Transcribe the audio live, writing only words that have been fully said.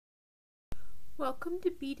Welcome to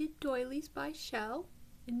Beaded Doilies by Shell.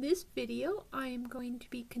 In this video I am going to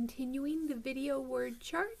be continuing the video word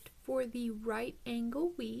chart for the right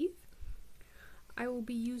angle weave. I will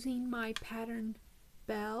be using my pattern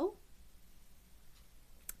Bell.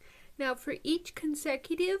 Now for each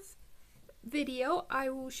consecutive video I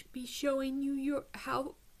will be showing you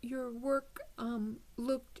how your work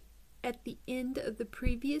looked at the end of the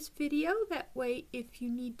previous video. That way if you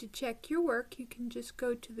need to check your work you can just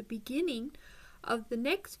go to the beginning of the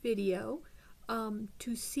next video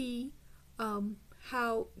to see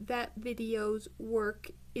how that video's work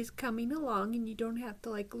is coming along, and you don't have to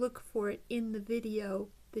look for it in the video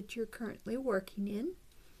that you're currently working in.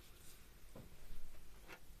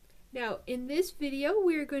 Now in this video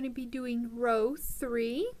we're going to be doing row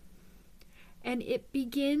 3, and it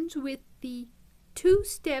begins with the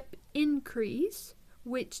two-step increase,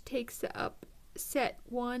 which takes up set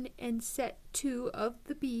 1 and set 2 of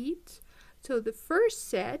the beads. So the first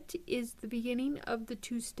set is the beginning of the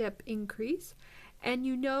two-step increase, and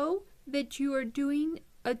you know that you are doing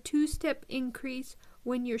a two-step increase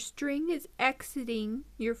when your string is exiting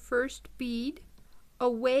your first bead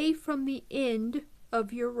away from the end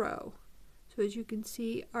of your row. So as you can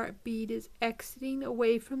see, our bead is exiting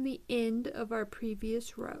away from the end of our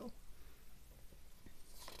previous row.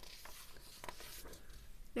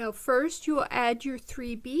 Now first you will add your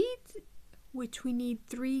 3 beads, which we need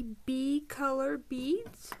 3 B color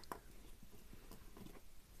beads.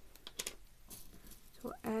 So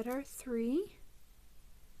we'll add our 3.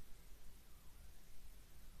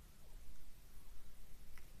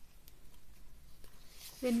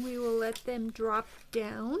 Then we will let them drop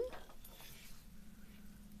down.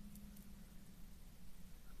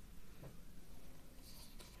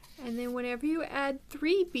 And then whenever you add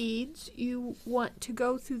 3 beads, you want to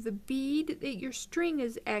go through the bead that your string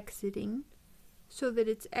is exiting, so that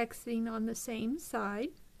it's exiting on the same side.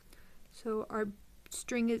 So our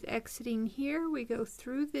string is exiting here, we go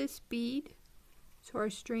through this bead, so our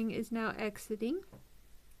string is now exiting.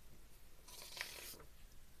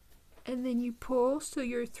 And then you pull so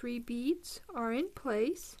your 3 beads are in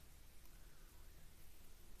place.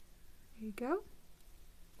 There you go.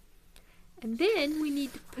 And then we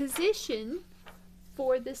need to position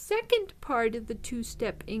for the second part of the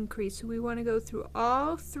two-step increase. So we want to go through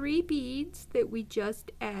all 3 beads that we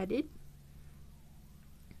just added.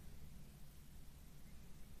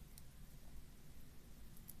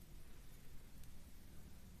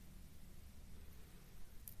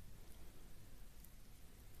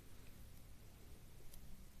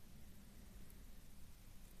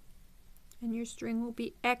 And your string will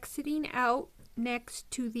be exiting out next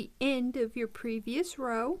to the end of your previous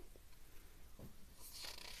row.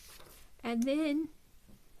 And then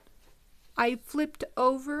I flipped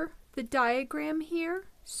over the diagram here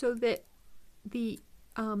so that the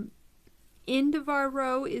end of our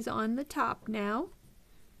row is on the top now.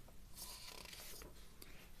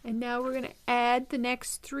 And now we're going to add the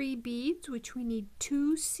next 3 beads, which we need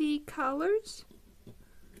 2 C colors.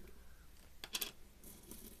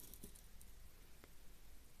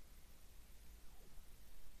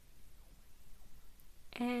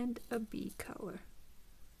 And a B color.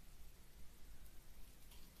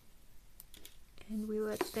 And we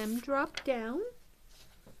let them drop down.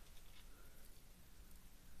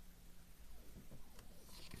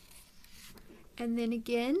 And then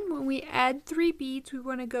again, when we add 3 beads, we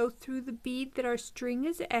want to go through the bead that our string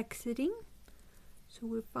is exiting. So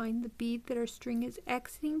we'll find the bead that our string is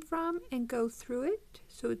exiting from and go through it,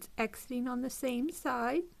 so it's exiting on the same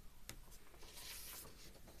side.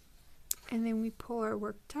 And then we pull our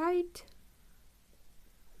work tight.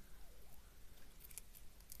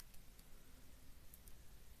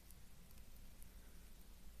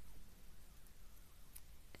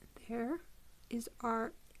 There is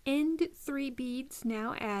our end 3 beads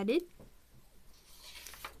now added.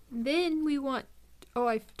 Then we want,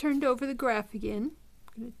 I've turned over the graph again.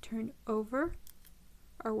 I'm going to turn over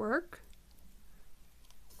our work.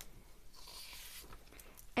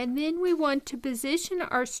 And then we want to position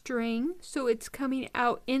our string so it's coming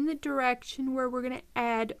out in the direction where we're going to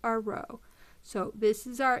add our row. So this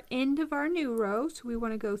is our end of our new row, so we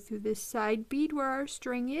want to go through this side bead where our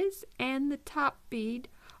string is and the top bead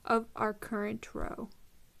of our current row.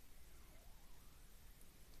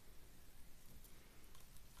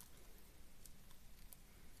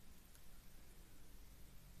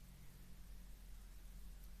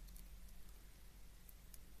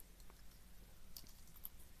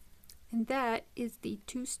 And that is the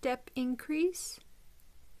two-step increase.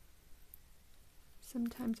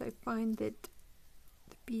 Sometimes I find that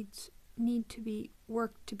the beads need to be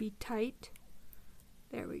worked to be tight.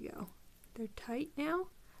 There we go. They're tight now.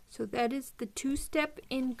 So that is the two-step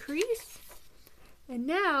increase. And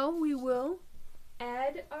now we will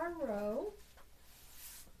add our row.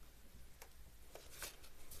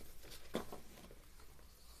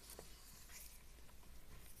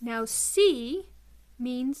 Now C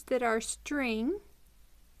means that our string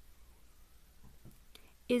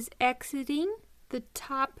is exiting the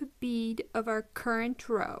top bead of our current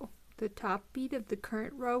row, the top bead of the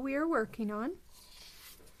current row we are working on.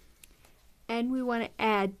 And we want to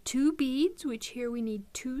add 2 beads, which here we need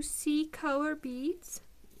 2 C color beads.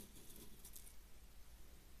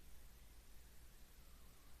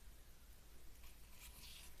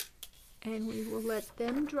 And we will let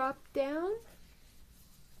them drop down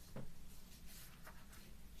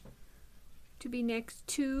to be next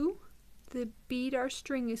to the bead our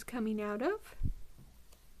string is coming out of.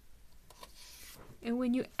 And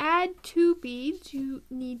when you add 2 beads, you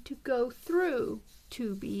need to go through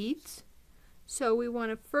 2 beads. So we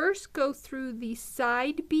want to first go through the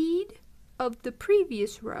side bead of the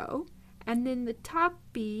previous row and then the top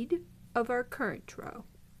bead of our current row.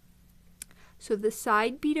 So the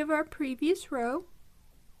side bead of our previous row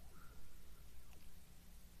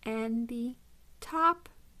and the top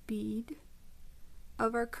bead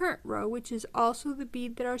of our current row, which is also the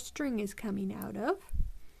bead that our string is coming out of.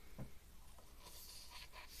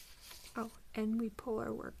 Oh, and we pull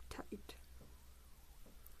our work tight.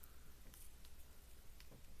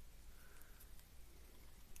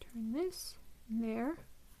 Turn this, and there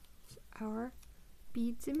is our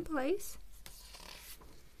beads in place.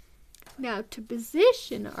 Now to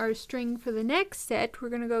position our string for the next set, we're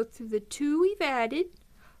going to go through the 2 we've added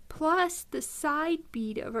plus the side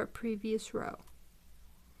bead of our previous row.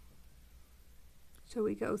 So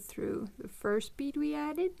we go through the first bead we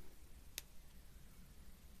added,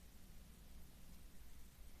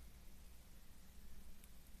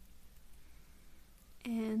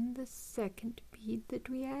 and the second bead that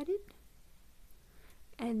we added,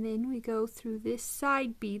 and then we go through this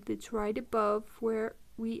side bead that's right above where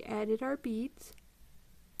we added our beads,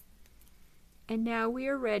 and now we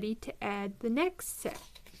are ready to add the next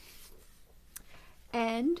set.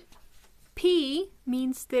 And P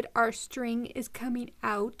means that our string is coming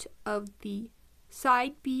out of the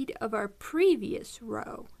side bead of our previous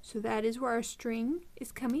row, so that is where our string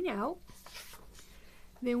is coming out.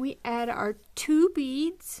 Then we add our 2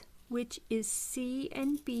 beads, which is C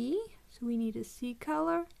and B. So we need a C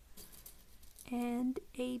color and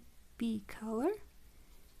a B color.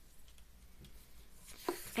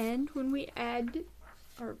 And when we add,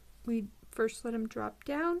 or we first let them drop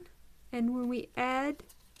down, and when we add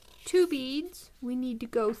 2 beads, we need to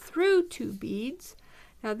go through 2 beads.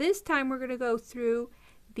 Now this time we're going to go through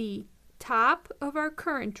the top of our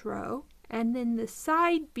current row and then the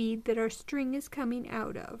side bead that our string is coming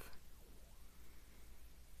out of.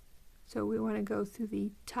 So we want to go through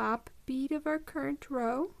the top bead of our current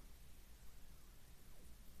row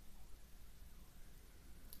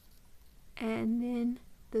and then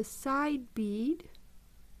the side bead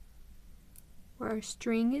where our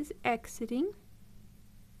string is exiting.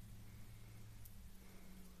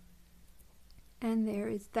 And there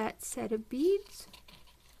is that set of beads.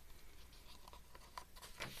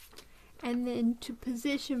 And then to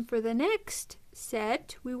position for the next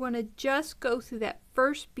set, we want to just go through that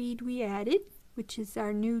first bead we added, which is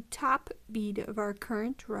our new top bead of our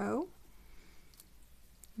current row.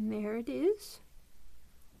 And there it is.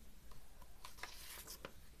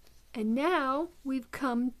 And now we've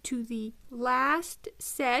come to the last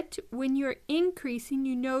set. When you're increasing,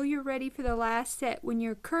 you know you're ready for the last set when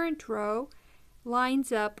your current row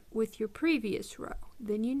lines up with your previous row.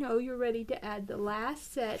 Then you know you're ready to add the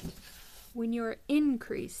last set when you're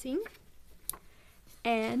increasing.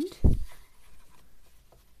 And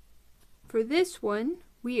for this one,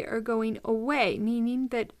 we are going away, meaning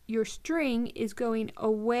that your string is going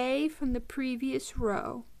away from the previous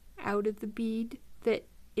row out of the bead that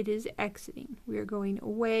it is exiting. We are going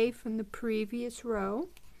away from the previous row.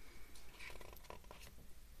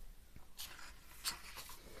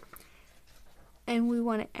 And we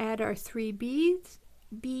want to add our 3 beads,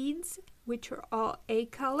 which are all A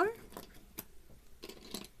color.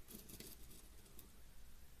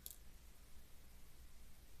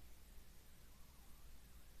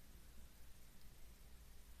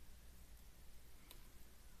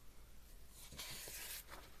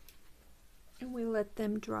 And we let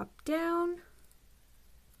them drop down.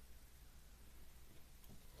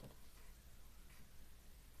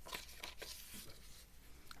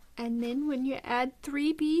 And then when you add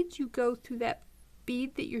 3 beads, you go through that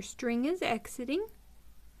bead that your string is exiting.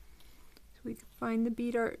 So we can find the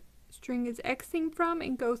bead our string is exiting from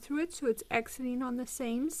and go through it so it's exiting on the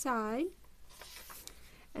same side.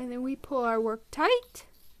 And then we pull our work tight.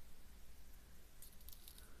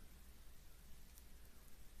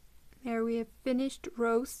 There we have finished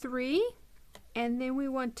row 3, and then we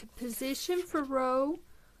want to position for row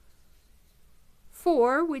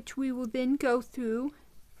 4, which we will then go through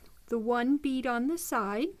the 1 bead on the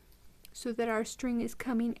side so that our string is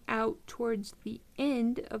coming out towards the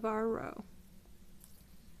end of our row.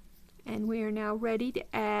 And we are now ready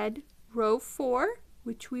to add row 4,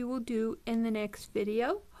 which we will do in the next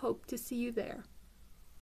video. Hope to see you there.